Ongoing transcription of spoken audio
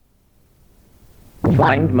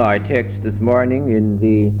Find my text this morning in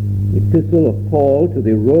the Epistle of Paul to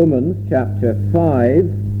the Romans, chapter 5,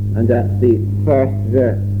 and that's the first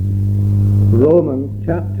verse. Romans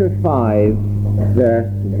chapter 5,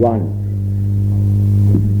 verse 1.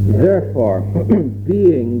 Therefore,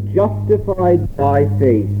 being justified by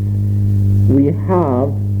faith, we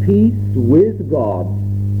have peace with God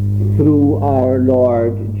through our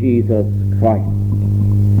Lord Jesus Christ.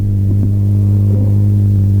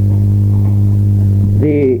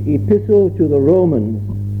 The Epistle to the Romans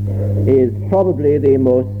is probably the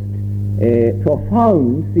most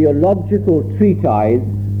profound theological treatise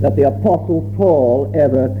that the Apostle Paul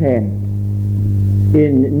ever penned.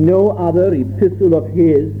 In no other epistle of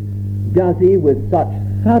his does he with such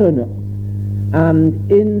thoroughness and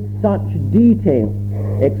in such detail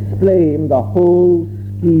explain the whole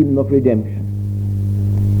scheme of redemption.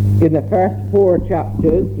 In the first 4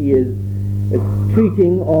 chapters he is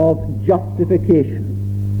treating of justification.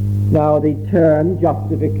 Now, the term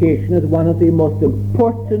justification is one of the most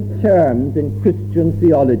important terms in Christian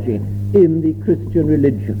theology, in the Christian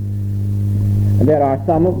religion. And there are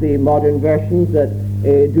some of the modern versions that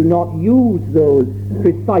do not use those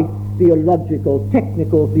precise theological,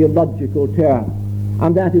 technical theological terms,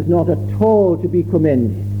 and that is not at all to be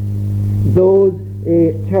commended. Those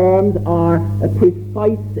terms are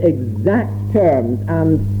precise, exact terms,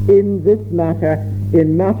 and in this matter,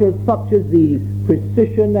 in matters such as these,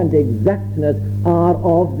 precision and exactness are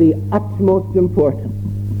of the utmost importance.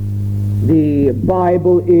 The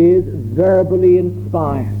Bible is verbally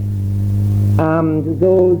inspired, and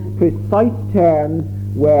those precise terms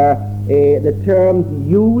were the terms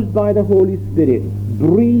used by the Holy Spirit,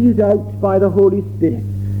 breathed out by the Holy Spirit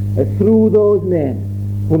through those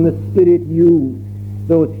men whom the Spirit used,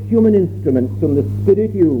 those human instruments whom the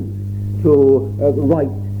Spirit used to write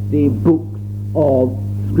the books of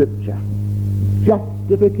Scripture.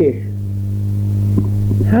 Justification.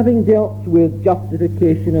 Having dealt with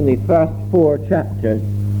justification in the first 4 chapters,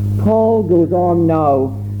 Paul goes on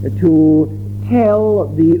now to tell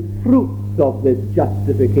the fruits of this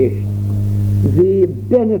justification, the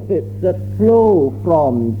benefits that flow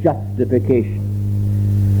from justification.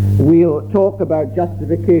 We'll talk about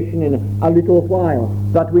justification in a little while,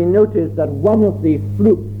 but we notice that one of the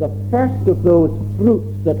fruits, the first of those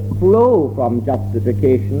fruits that flow from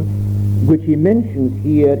justification, which he mentions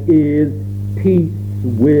here, is peace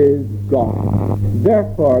with God.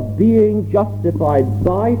 Therefore, being justified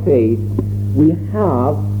by faith, we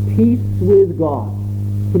have peace with God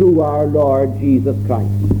through our Lord Jesus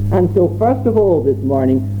Christ. And so, first of all, this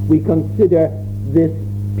morning, we consider this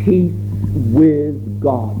peace with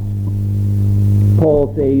God.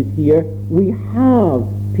 Paul says here, we have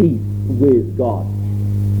peace with God.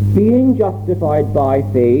 Being justified by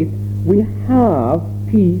faith, we have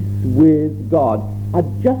peace with God. A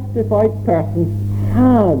justified person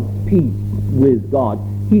has peace with God.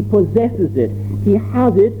 He possesses it. He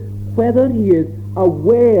has it whether he is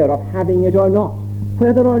aware of having it or not.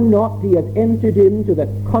 Whether or not he has entered into the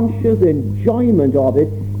conscious enjoyment of it,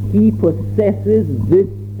 he possesses this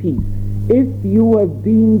peace. If you have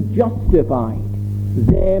been justified,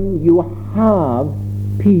 then you have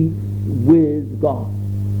peace with God.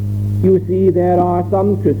 You see, there are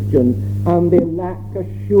some Christians and they lack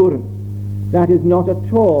assurance. That is not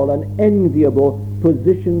at all an enviable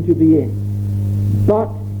position to be in. But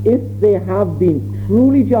if they have been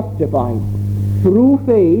truly justified through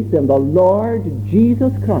faith in the Lord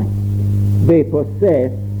Jesus Christ, they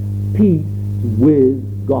possess peace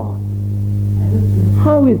with God.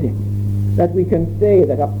 How is it that we can say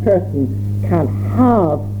that a person can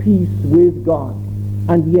have peace with God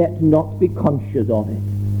and yet not be conscious of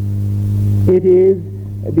it? It is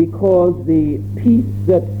because the peace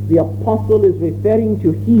that the apostle is referring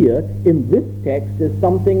to here in this text is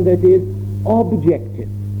something that is objective.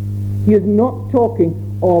 He is not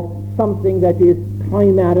talking of something that is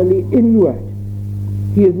primarily inward.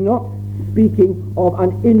 He is not speaking of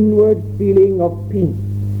an inward feeling of peace.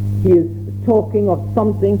 He is talking of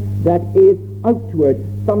something that is outward,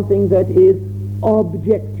 something that is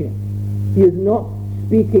objective. He is not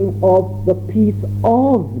speaking of the peace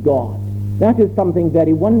of God. That is something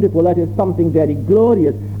very wonderful. That is something very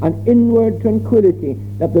glorious, an inward tranquility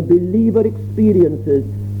that the believer experiences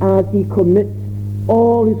as he commits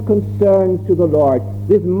all his concerns to the Lord.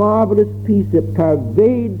 This marvelous peace that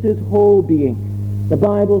pervades his whole being. The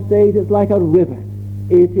Bible says it's like a river.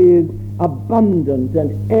 It is abundant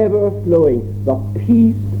and ever-flowing, the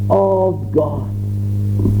peace of God.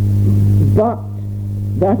 But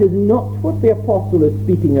that is not what the apostle is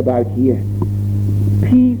speaking about here.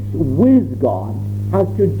 Peace with God has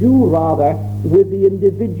to do rather with the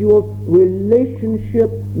individual's relationship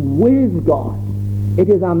with God. It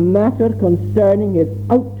is a matter concerning his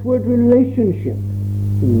outward relationship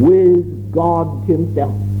with God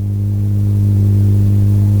himself.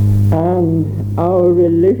 And our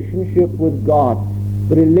relationship with God,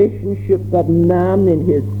 the relationship that man in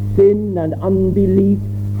his sin and unbelief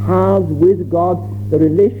has with God, the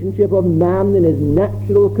relationship of man in his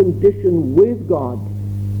natural condition with God,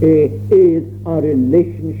 is a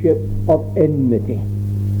relationship of enmity.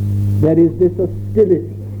 There is this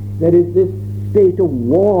hostility, there is this state of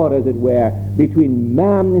war, as it were, between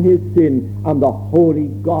man and his sin and the holy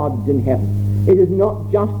God in heaven. It is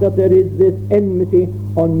not just that there is this enmity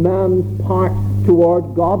on man's part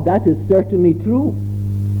toward God. That is certainly true.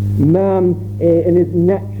 Man in his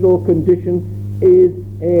natural condition is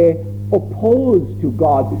opposed to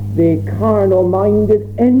God. The carnal mind is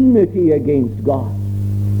enmity against God.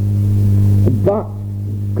 But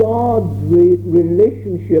God's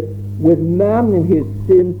relationship with man in his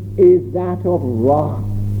sin is that of wrath.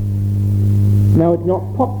 Now, it's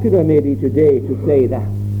not popular maybe today to say that,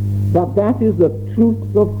 but that is the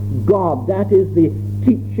truth of God. That is the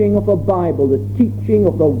teaching of the Bible, the teaching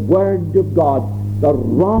of the Word of God. The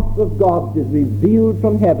wrath of God is revealed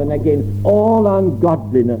from heaven against all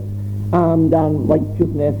ungodliness and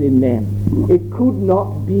unrighteousness in men. It could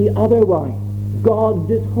not be otherwise. God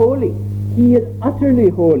is holy. He is utterly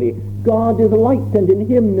holy. God is light, and in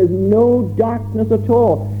him is no darkness at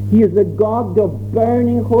all. He is the God of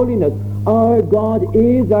burning holiness. Our God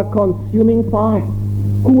is a consuming fire.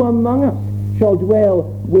 Who among us shall dwell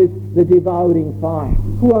with the devouring fire?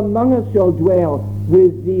 Who among us shall dwell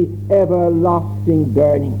with the everlasting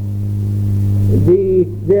burning?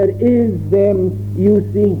 There is them, you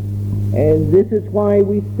see, and this is why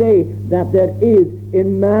we say that there is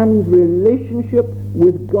in man's relationship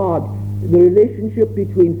with God, the relationship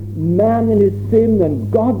between man and his sin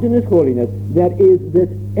and God and his holiness, there is this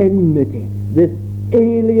enmity, this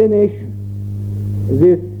alienation,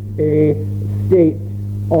 this state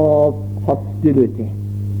of hostility.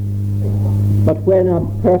 But when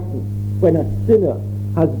a sinner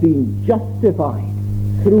has been justified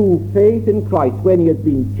through faith in Christ, when he has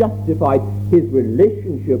been justified, his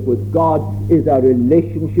relationship with God is a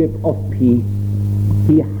relationship of peace.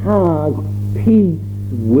 He has peace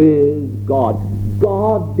with God.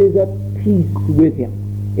 God is at peace with him.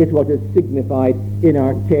 It's what is signified in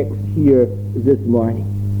our text here this morning.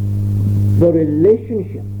 The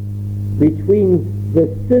relationship between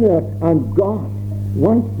the sinner and God,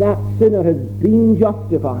 once that sinner has been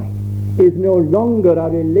justified, is no longer a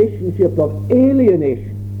relationship of alienation.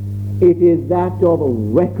 It is that of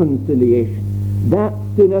reconciliation. That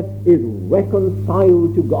sinner is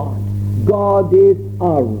reconciled to God. God is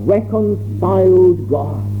a reconciled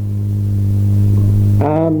God.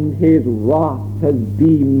 And his wrath has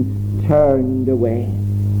been turned away.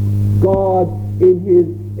 God, in his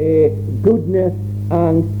goodness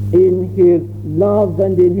and in his love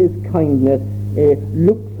and in his kindness,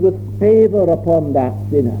 looks with favor upon that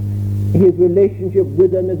sinner. His relationship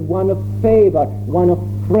with him is one of favor, one of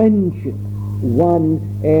friendship, one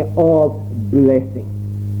of blessing.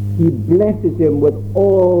 He blesses him with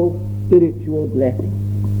all spiritual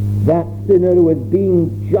blessings. That sinner who is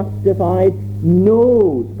being justified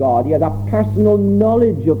knows God. He has a personal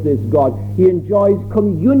knowledge of this God. He enjoys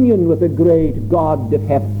communion with the great God of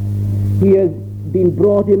heaven. He has been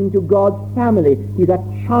brought into God's family. He's a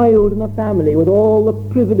child in the family with all the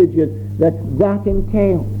privileges that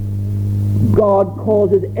entails. God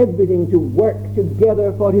causes everything to work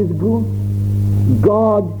together for his good.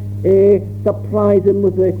 God supplies him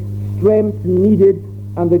with the strength needed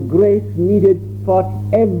and the grace needed for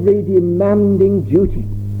every demanding duty.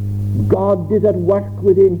 God is at work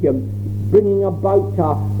within him, bringing about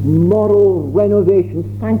a moral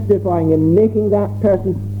renovation, sanctifying him, making that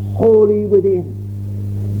person holy within.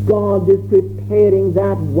 God is preparing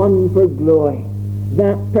that one for glory.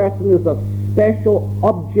 That person is a special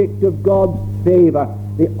object of God's favor,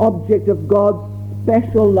 the object of God's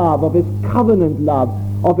special love, of his covenant love,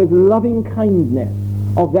 of his loving kindness,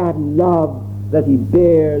 of that love that he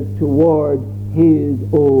bears toward his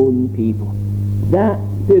own people. That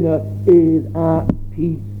sinner is at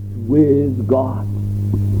peace with God.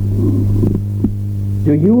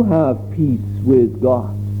 Do you have peace with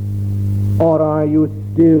God? Or are you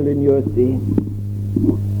still in your sin?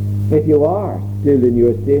 If you are still in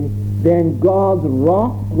your sin, then God's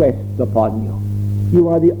wrath rests upon you. You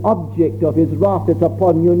are the object of his wrath. It's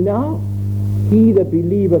upon you now. He that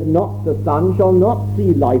believeth not the Son shall not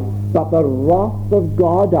see life, but the wrath of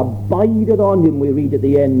God abideth on him, we read at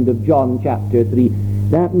the end of John chapter 3.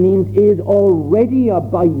 That means is already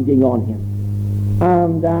abiding on him.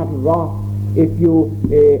 And that wrath, if you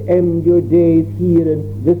end your days here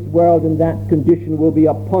in this world in that condition, will be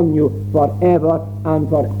upon you forever and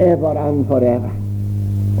forever and forever.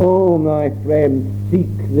 Oh, my friends, seek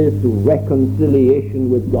this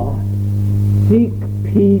reconciliation with God. Seek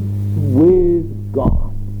peace with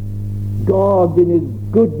God. God, in his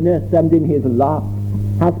goodness and in his love,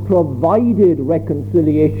 has provided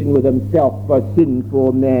reconciliation with himself for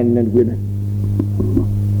sinful men and women.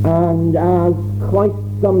 And as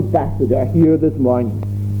Christ's ambassador here this morning,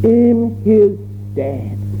 in his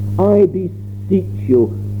stead, I beseech you,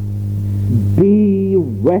 be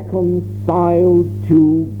reconciled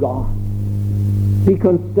to God. Be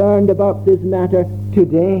concerned about this matter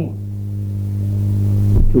today.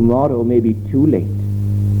 Tomorrow may be too late.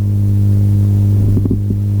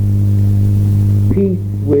 Peace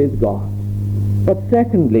with God. But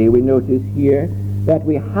secondly, we notice here that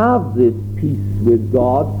we have this peace with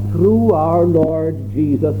God through our Lord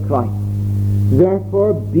Jesus Christ.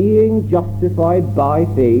 Therefore, being justified by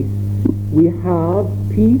faith, we have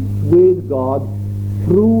peace with God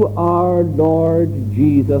through our Lord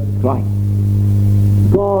Jesus Christ.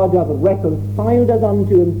 God hath reconciled us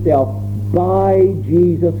unto himself by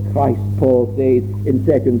Jesus Christ, Paul says in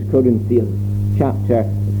 2 Corinthians chapter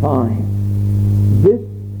 5. This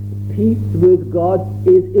peace with God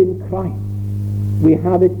is in Christ. We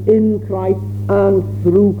have it in Christ and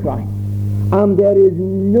through Christ. And there is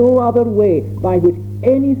no other way by which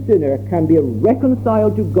any sinner can be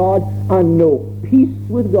reconciled to God and know peace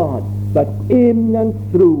with God but in and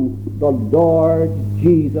through the Lord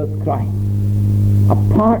Jesus Christ.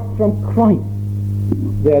 Apart from Christ,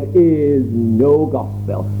 there is no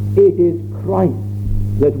gospel. It is Christ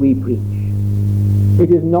that we preach.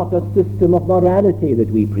 It is not a system of morality that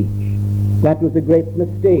we preach. That was a great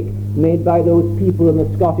mistake made by those people in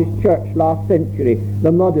the Scottish church last century,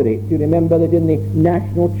 the moderates. You remember that in the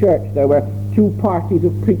national church there were two parties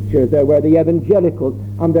of preachers. There were the evangelicals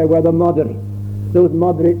and there were the moderates. Those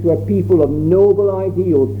moderates were people of noble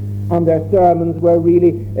ideals, and their sermons were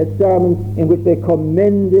really sermons in which they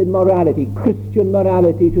commended morality, Christian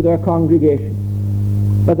morality, to their congregations.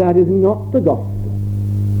 But that is not the gospel.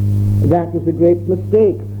 That was a great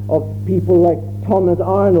mistake of people like Thomas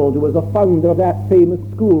Arnold, who was the founder of that famous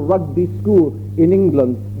school, Rugby School in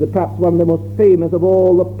England, perhaps one of the most famous of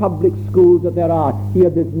all the public schools that there are. He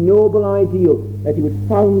had this noble ideal that he would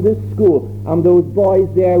found this school, and those boys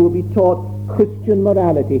there would be taught Christian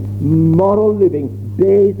morality, moral living,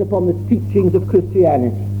 based upon the teachings of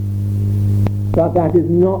Christianity. But that is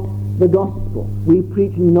not the gospel. We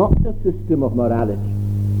preach not a system of morality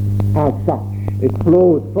as such. It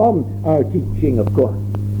flows from our teaching, of course.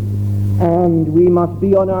 And we must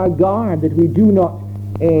be on our guard that we do not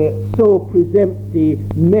so present the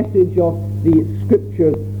message of the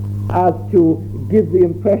Scriptures as to give the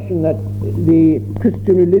impression that the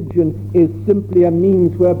Christian religion is simply a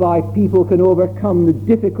means whereby people can overcome the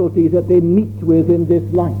difficulties that they meet with in this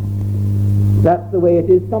life. That's the way it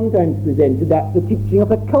is sometimes presented. That's the teaching of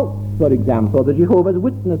the cults, for example, the Jehovah's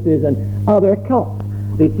Witnesses and other cults.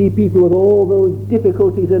 They see people with all those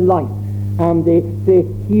difficulties in life, and they say,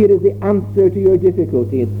 here is the answer to your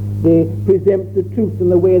difficulties. They present the truth in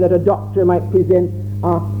the way that a doctor might present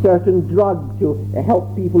a certain drug to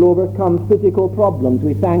help people overcome physical problems.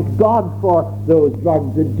 We thank God for those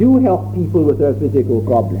drugs that do help people with their physical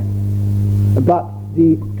problems. But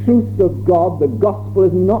the truth of God, the gospel,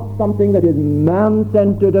 is not something that is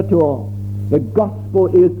man-centered at all. The gospel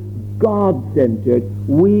is God-centered.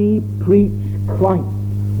 We preach Christ.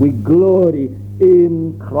 We glory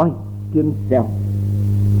in Christ himself.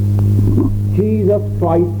 Jesus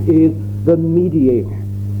Christ is the mediator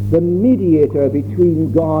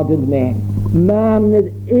between God and man. Man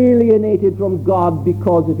is alienated from God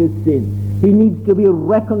because of his sin. He needs to be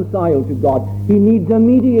reconciled to God. He needs a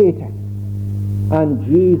mediator. And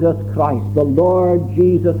Jesus Christ, the Lord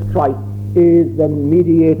Jesus Christ, is the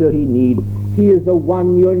mediator he needs. He is the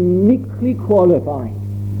one uniquely qualified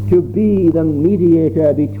to be the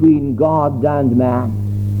mediator between God and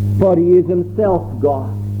man. For he is himself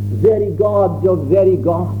God, very God of very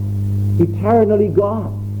God, eternally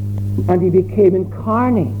God. And he became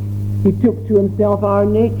incarnate. He took to himself our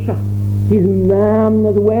nature. He's man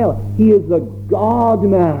as well. He is the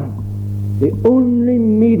God-man, the only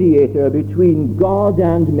mediator between God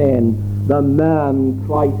and men, the man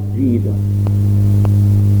Christ Jesus.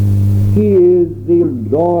 He is the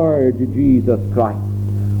Lord Jesus Christ.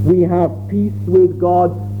 We have peace with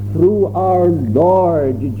God through our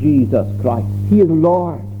Lord Jesus Christ. He is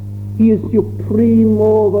Lord. He is supreme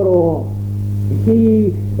over all.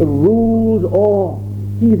 He rules all.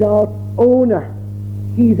 He's our owner.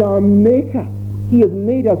 He's our maker. He has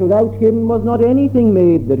made us. Without him was not anything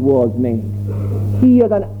made that was made. He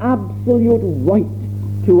has an absolute right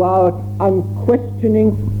to our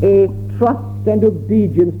unquestioning trust and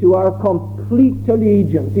obedience, to our complete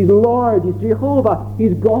allegiance. He's Lord, He's Jehovah,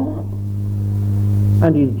 He's God,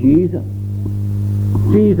 and He's Jesus.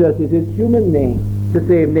 Jesus is His human name, the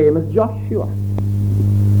same name as Joshua.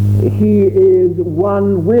 He is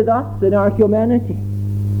one with us in our humanity.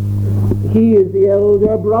 He is the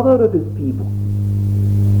elder brother of His people.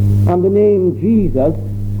 And the name Jesus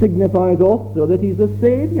signifies also that He's the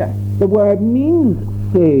Savior. The word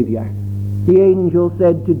means Savior. The angel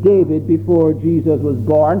said to David before Jesus was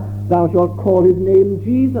born, "Thou shalt call his name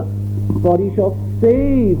Jesus, for he shall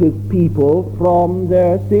save his people from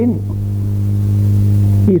their sins."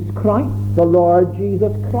 He's Christ, the Lord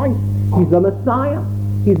Jesus Christ. He's the Messiah.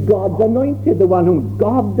 He's God's anointed, the one whom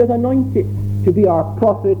God has anointed to be our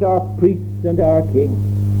prophet, our priest, and our king.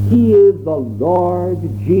 He is the Lord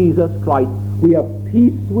Jesus Christ. We have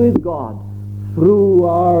peace with God through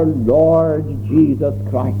our Lord Jesus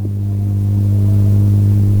Christ.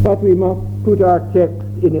 But we must put our text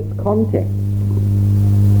in its context.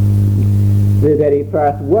 The very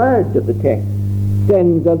first word of the text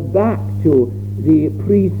sends us back to the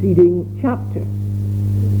preceding chapter.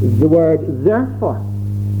 The word therefore,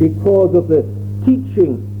 because of the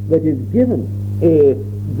teaching that is given,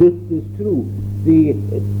 this is true.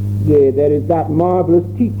 There is that marvelous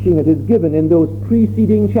teaching that is given in those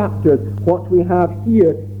preceding chapters. What we have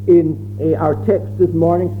here in our text this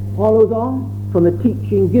morning follows on from the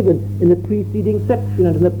teaching given in the preceding section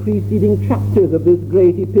and in the preceding chapters of this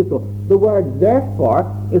great epistle. The word therefore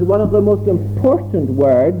is one of the most important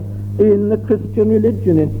words in the Christian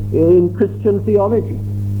religion, in Christian theology.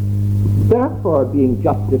 Therefore, being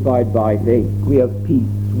justified by faith, we have peace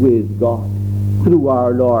with God through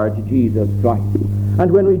our Lord Jesus Christ.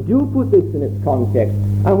 And when we do put this in its context,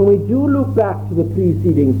 and when we do look back to the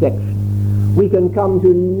preceding section, we can come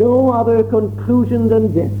to no other conclusion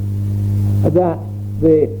than this, that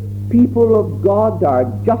the people of God are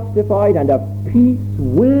justified and have peace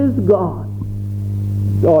with God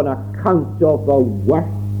on account of the work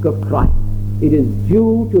of Christ. It is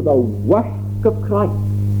due to the work of Christ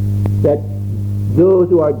that those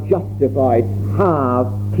who are justified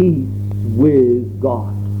have peace with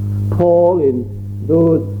God. Paul, in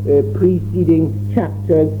those preceding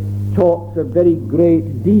chapters, talks a very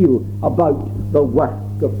great deal about the work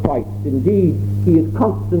of Christ. Indeed, he is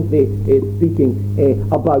constantly speaking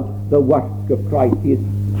about the work of Christ. He is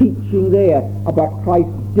teaching there about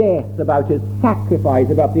Christ's death, about his sacrifice,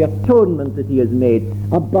 about the atonement that he has made,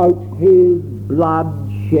 about his blood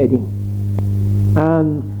shedding.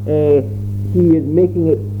 And he is making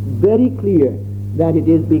it very clear that it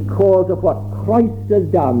is because of what Christ has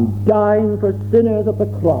done, dying for sinners at the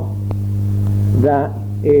cross, that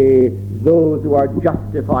those who are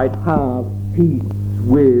justified have peace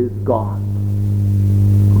with God.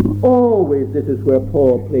 Always this is where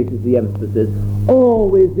Paul places the emphasis.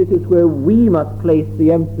 Always this is where we must place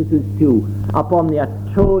the emphasis too, upon the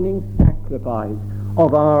atoning sacrifice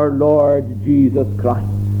of our Lord Jesus Christ.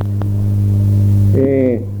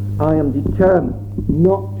 I am determined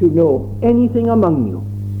not to know anything among you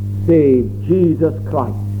save Jesus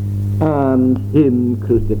Christ and Him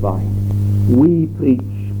crucified. We preach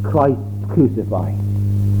Christ crucified.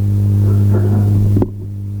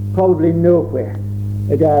 Probably nowhere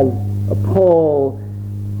does Paul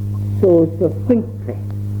so succinctly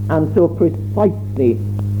and so precisely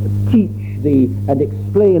teach and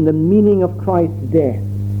explain the meaning of Christ's death.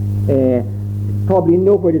 Probably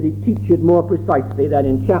nowhere did he teach it more precisely than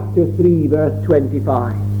in chapter 3, verse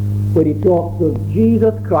 25, where he talks of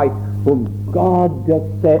Jesus Christ, whom God does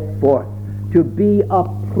set forth to be a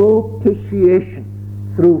propitiation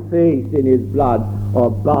through faith in his blood, or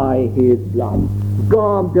by his blood.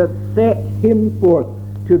 God does set him forth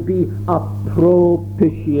to be a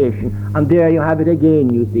propitiation. And there you have it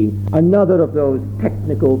again, you see, another of those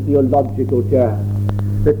technical theological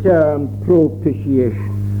terms, the term propitiation.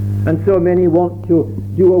 And so many want to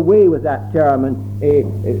do away with that term and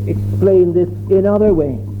explain this in other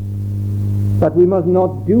ways. But we must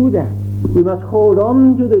not do that. We must hold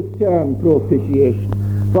on to this term propitiation,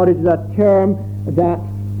 for it is a term that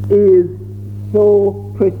is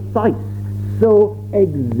so precise, so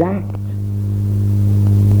exact.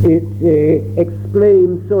 It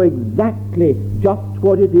explains so exactly just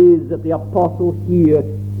what it is that the apostle here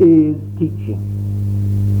is teaching.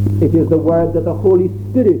 It is the word that the Holy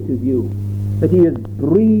Spirit has used, that he has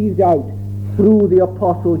breathed out through the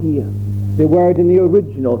apostle here. The word in the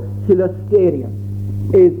original, hilasterion,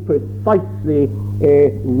 is precisely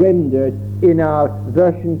rendered in our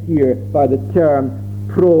version here by the term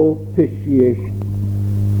propitiation.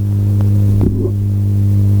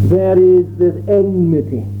 There is this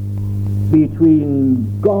enmity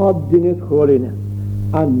between God in his holiness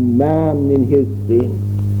and man in his sin.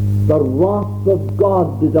 The wrath of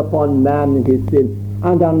God is upon man in his sin,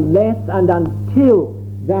 and unless and until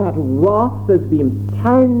that wrath has been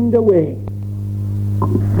turned away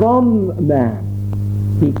from man,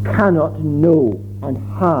 he cannot know and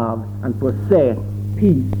have and possess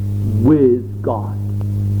peace with God.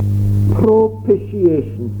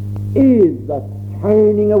 Propitiation is the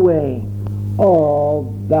turning away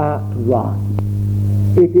of that wrath.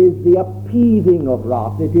 It is the appeasing of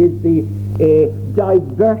wrath. It is the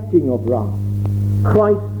diverting of wrath.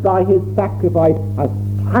 Christ, by his sacrifice, has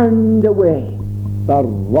turned away the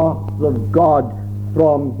wrath of God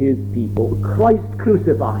from his people. Christ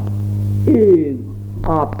crucified is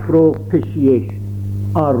a propitiation,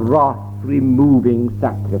 a wrath-removing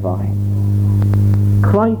sacrifice.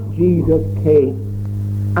 Christ Jesus came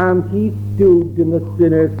and he stood in the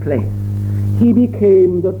sinner's place. He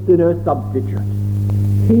became the sinner's substitute.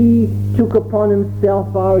 He took upon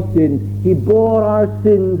himself our sins. He bore our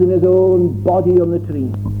sins in his own body on the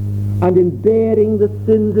tree. And in bearing the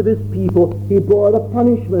sins of his people, he bore the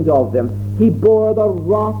punishment of them. He bore the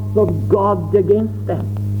wrath of God against them.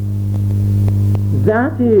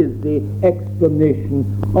 That is the explanation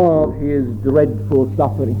of his dreadful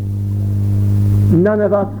suffering. None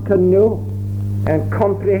of us can know and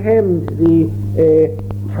comprehend the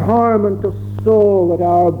torment of soul that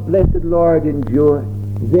our blessed Lord endured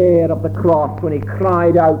there at the cross when he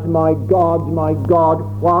cried out, my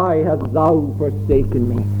God, why hast thou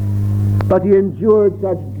forsaken me? But he endured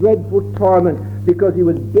such dreadful torment because he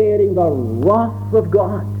was bearing the wrath of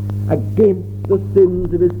God against the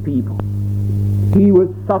sins of his people. He was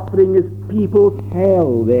suffering his people's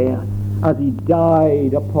hell there as he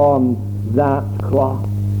died upon that cross.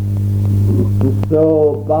 And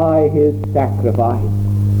so by his sacrifice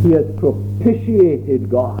he has propitiated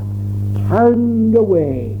God, turned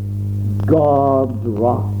away God's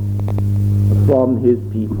wrath from his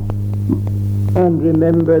people. And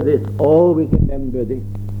remember this, always remember this,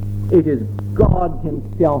 it is God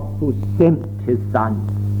himself who sent his Son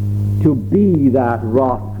to be that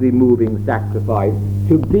wrath-removing sacrifice,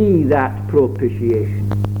 to be that propitiation.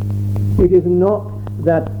 It is not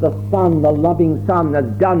that the Son, the loving Son, has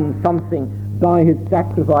done something by his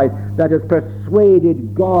sacrifice that has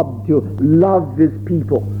persuaded God to love his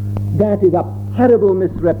people. That is a terrible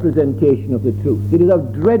misrepresentation of the truth. It is a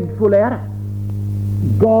dreadful error.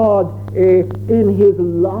 God, in his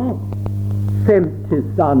love, sent his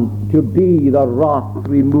Son to be the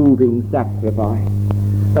wrath-removing sacrifice.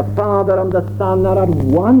 The Father and the Son are at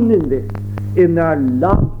one in this, in their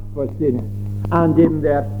love for sinners and in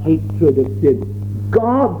their hatred of sin.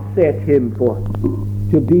 God set him forth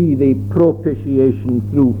to be the propitiation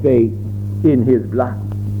through faith in his blood.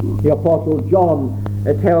 The Apostle John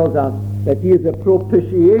tells us that he is a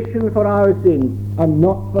propitiation for our sins, and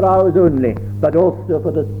not for ours only, but also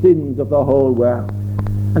for the sins of the whole world.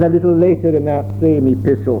 And a little later in that same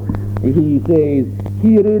epistle, he says,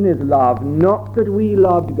 herein is love, not that we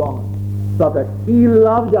loved God, but that he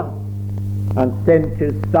loved us and sent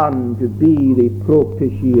his Son to be the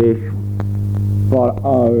propitiation for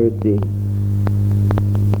our sins.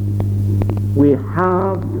 We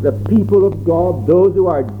have, the people of God, those who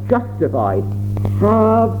are justified,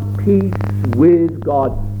 have peace with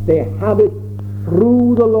God. They have it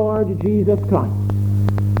through the Lord Jesus Christ,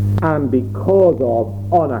 and because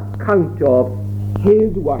of, on account of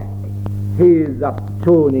his work, his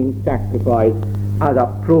atoning sacrifice as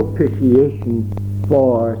a propitiation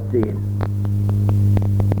for sin.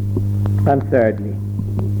 And thirdly,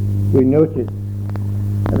 we notice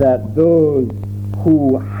that those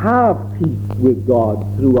who have peace with God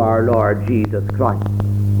through our Lord Jesus Christ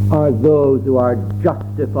are those who are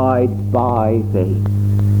justified by faith.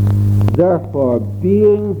 Therefore,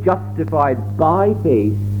 being justified by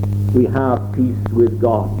faith, we have peace with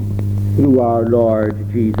God through our Lord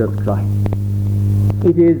Jesus Christ.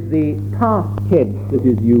 It is the past tense that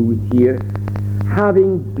is used here.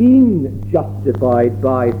 Having been justified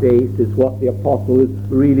by faith is what the apostle is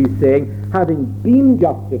really saying. Having been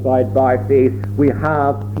justified by faith, we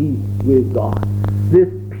have peace with God. This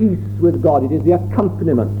peace with God, it is the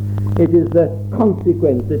accompaniment, it is the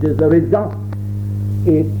consequence, it is the result,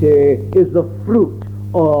 it is the fruit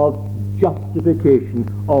of justification,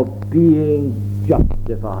 of being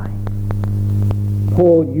justified.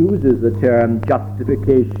 Paul uses the term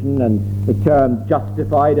justification and the term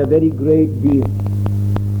justified a very great deal.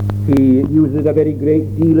 He uses it a very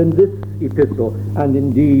great deal in this epistle, and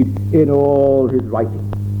indeed in all his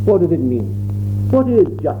writings. What does it mean? What is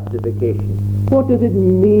justification? What does it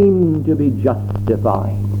mean to be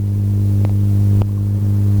justified?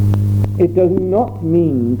 It does not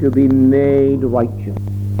mean to be made righteous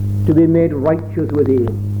within,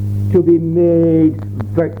 to be made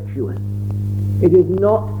virtuous. It is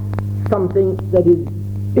not something that is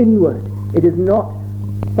inward. It is not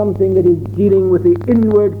something that is dealing with the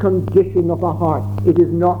inward condition of the heart. It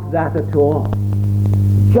is not that at all.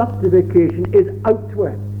 Justification is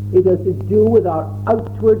outward. It has to do with our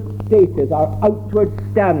outward status, our outward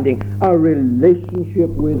standing, our relationship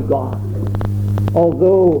with God.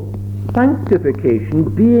 Although sanctification,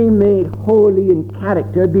 being made holy in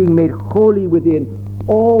character, being made holy within,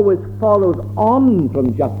 always follows on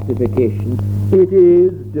from justification, it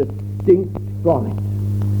is distinct from it.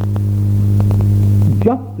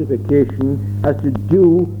 Justification has to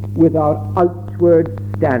do with our outward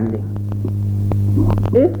standing.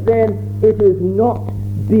 If then it is not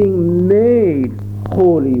being made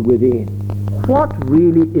holy within, what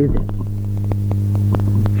really is it?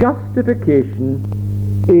 Justification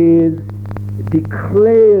is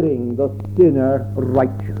declaring the sinner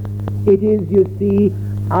righteous. It is, you see,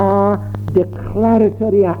 a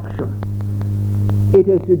declaratory action. It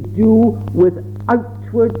has to do with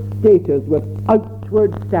outward status, with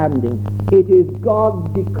outward standing. It is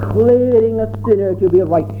God declaring a sinner to be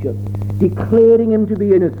righteous, declaring him to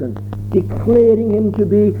be innocent, declaring him to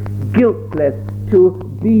be guiltless, to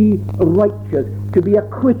be righteous, to be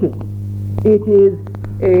acquitted. It is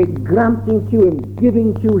granting to him,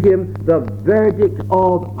 giving to him the verdict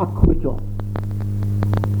of acquittal.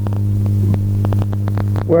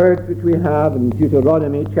 Words which we have in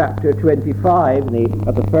Deuteronomy chapter 25,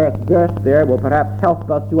 at the first verse there, will perhaps help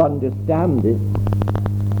us to understand this.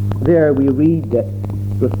 There we read that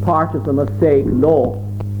it was part of the Mosaic law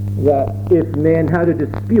that if men had a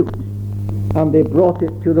dispute and they brought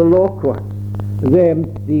it to the law court, then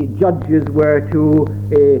the judges were to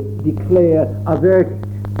declare a verdict.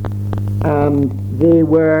 And they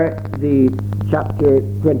were, the chapter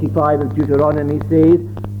 25 of Deuteronomy says,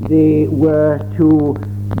 they were to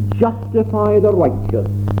justify the righteous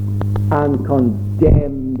and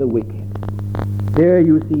condemn the wicked. There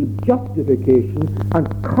you see justification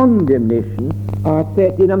and condemnation are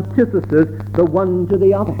set in antithesis the one to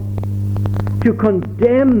the other. To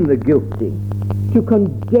condemn the guilty, to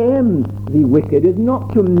condemn the wicked is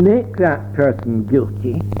not to make that person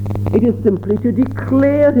guilty. It is simply to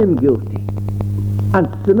declare him guilty. And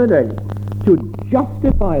similarly, to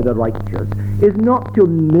justify the righteous is not to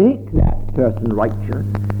make that person righteous.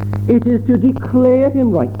 It is to declare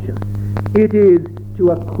him righteous. It is to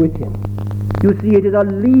acquit him. You see, it is a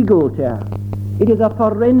legal term. It is a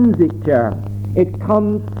forensic term. It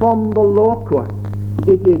comes from the law court.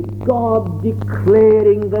 It is God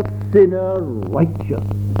declaring the sinner righteous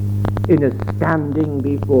in his standing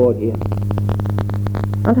before him.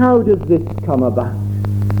 And how does this come about?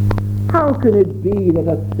 How can it be that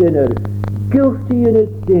a sinner, guilty in his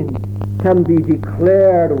sin, can be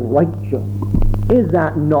declared righteous? Is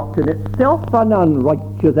that not in itself an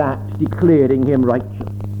unrighteous act, declaring him righteous?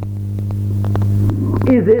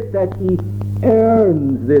 Is it that he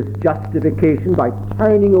earns this justification by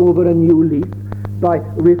turning over a new leaf, by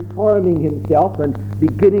reforming himself and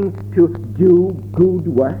beginning to do good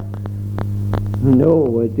works?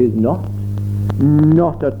 No, it is not.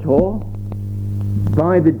 Not at all.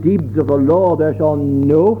 By the deeds of the law there shall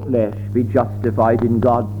no flesh be justified in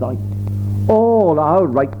God's sight. All our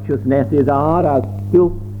righteousnesses are as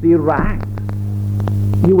filthy rags.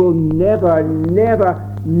 You will never, never,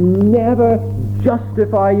 never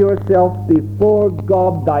justify yourself before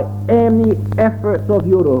God by any efforts of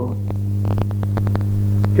your own.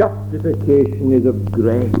 Justification is of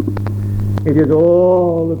grace. It is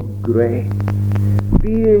all of grace.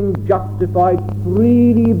 Being justified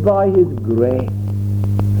freely by his grace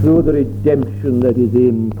through the redemption that is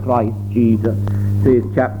in Christ Jesus, says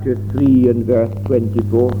chapter 3 and verse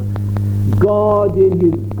 24. God in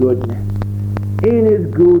his goodness, in his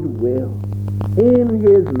goodwill, in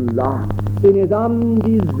his love, in his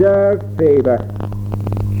undeserved favor,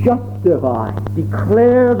 justifies,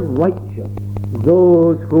 declares righteous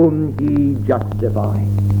those whom he justifies.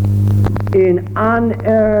 In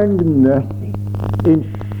unearned mercy, in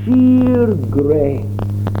sheer grace,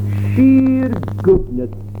 sheer goodness,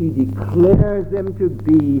 he declares them to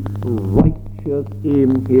be righteous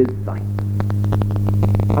in his sight.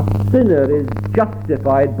 A sinner is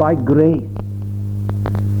justified by grace.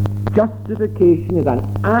 Justification is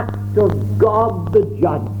an act of God the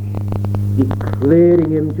judge,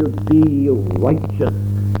 declaring him to be righteous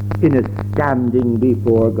in his standing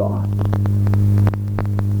before God.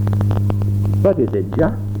 But is it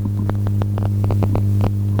just?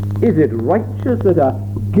 Is it righteous that a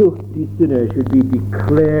guilty sinner should be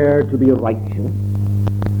declared to be righteous?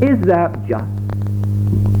 Is that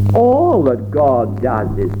just? All that God does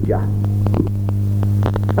is just.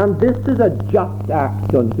 And this is a just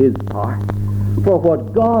act on his part. For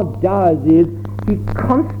what God does is he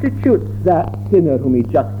constitutes that sinner whom he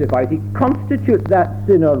justifies, he constitutes that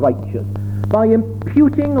sinner righteous by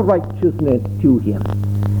imputing righteousness to him.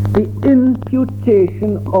 The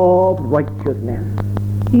imputation of righteousness.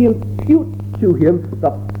 He imputes to him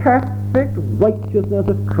the perfect righteousness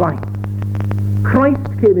of Christ. Christ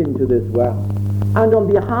came into this world, and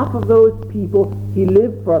on behalf of those people, he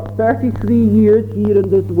lived for 33 years here in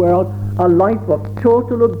this world, a life of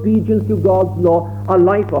total obedience to God's law, a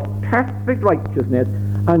life of perfect righteousness,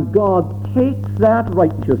 and God takes that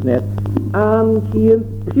righteousness and he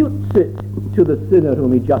imputes it to the sinner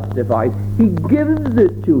whom he justifies. He gives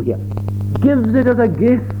it to him, gives it as a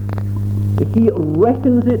gift. He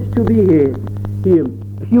reckons it to be his. He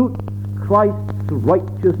imputes Christ's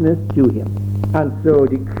righteousness to him, and so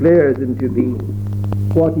declares him to be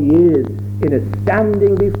what he is in a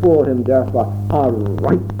standing before him, therefore, a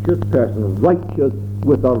righteous person, righteous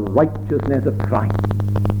with the righteousness of Christ.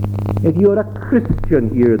 If you're a Christian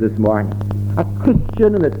here this morning, a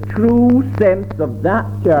Christian in the true sense of that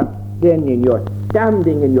term, then in your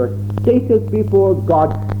standing, in your status before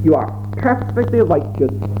God, you are perfectly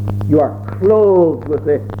righteous. You are clothed with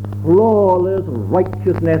the flawless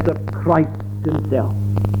righteousness of Christ himself.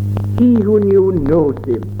 He who knew no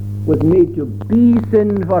sin was made to be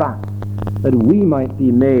sin for us, that we might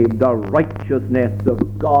be made the righteousness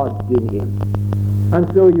of God in him.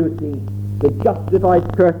 And so you see, the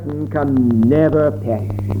justified person can never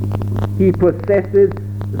perish. He possesses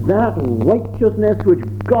that righteousness which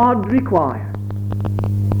God requires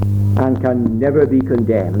and can never be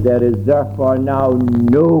condemned. There is therefore now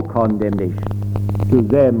no condemnation to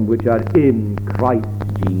them which are in Christ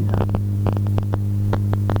Jesus.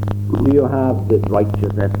 Do you have this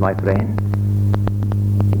righteousness, my friend?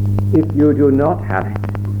 If you do not have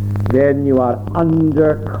it, then you are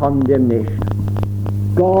under condemnation.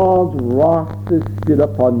 God's wrath is still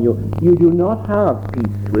upon you. You do not have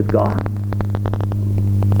peace with God.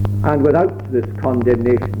 And without this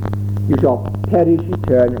condemnation, you shall perish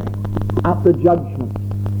eternally. At the judgment,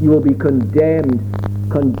 you will be condemned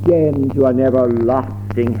to an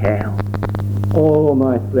everlasting hell. Oh,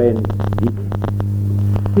 my friend,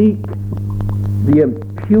 seek the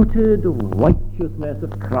imputed righteousness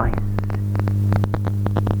of Christ.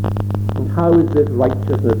 And how is this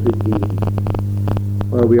righteousness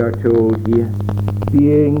received? Well, we are told here,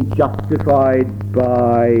 being justified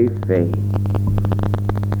by faith.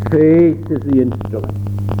 Faith is the instrument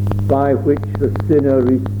by which the sinner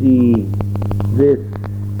receives this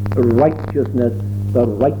righteousness, the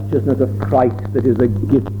righteousness of Christ that is a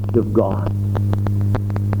gift of God.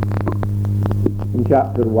 In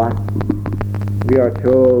chapter 1, we are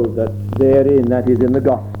told that therein, that is in the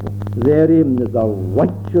gospel, therein is the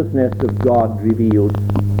righteousness of God revealed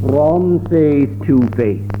from faith to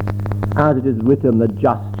faith. As it is written, the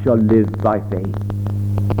just shall live by faith.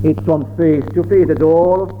 It's from faith to faith. It's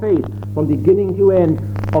all of faith, from beginning to end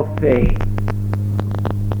of faith.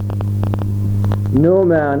 No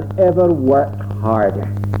man ever worked harder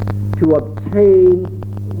to obtain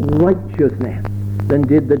righteousness than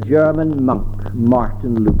did the German monk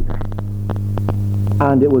Martin Luther.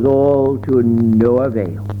 And it was all to no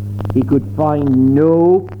avail. He could find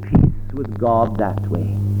no peace with God that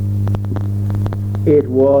way. It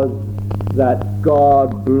was that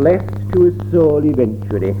God blessed to his soul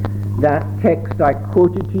eventually that text I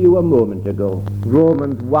quoted to you a moment ago,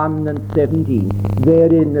 Romans 1 and 17.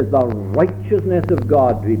 Therein is the righteousness of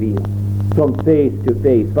God revealed from faith to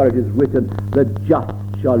faith, for it is written, the just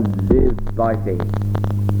shall live by faith.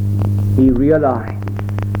 He realized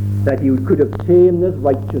that he could obtain this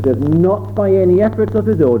righteousness not by any efforts of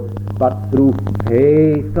his own, but through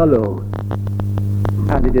faith alone.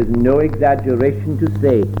 And it is no exaggeration to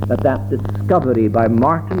say that that discovery by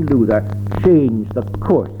Martin Luther changed the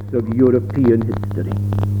course of European history.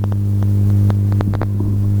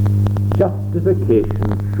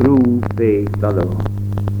 Justification through faith alone.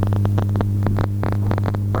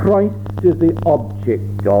 Christ is the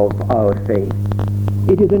object of our faith.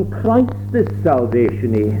 It is in Christ this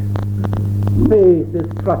salvation is. Faith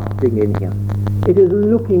is trusting in him. It is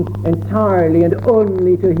looking entirely and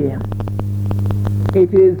only to him.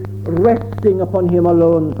 It is resting upon him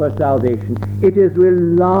alone for salvation. It is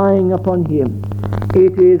relying upon him.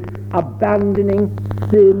 It is abandoning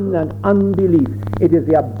sin and unbelief. It is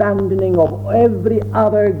the abandoning of every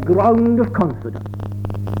other ground of confidence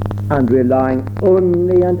and relying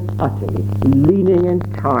only and utterly, leaning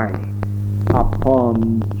entirely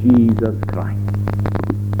upon Jesus Christ.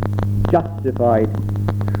 Justified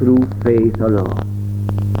through faith alone.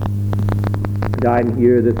 And I'm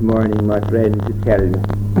here this morning, my friend, to tell you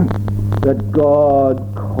that God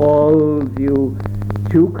calls you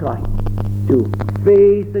to Christ, to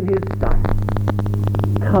faith in his Son.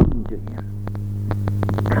 Come to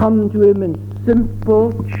him. Come to him in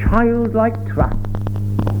simple, childlike trust,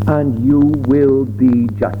 and you will be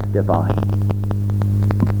justified.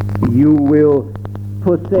 You will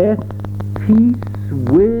possess peace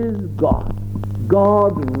with God.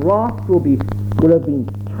 God's wrath will have been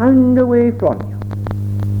turned away from you,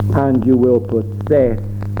 and you will possess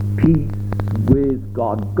peace with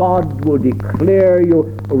God. God will declare you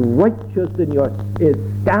righteous in your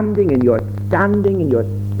standing, in your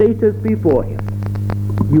status before him.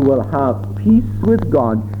 You will have peace with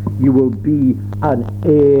God. You will be an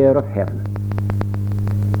heir of heaven.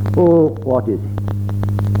 Oh, what is it?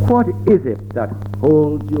 What is it that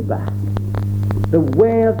holds you back? The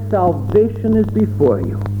way of salvation is before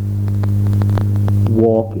you.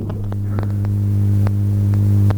 Walk in it.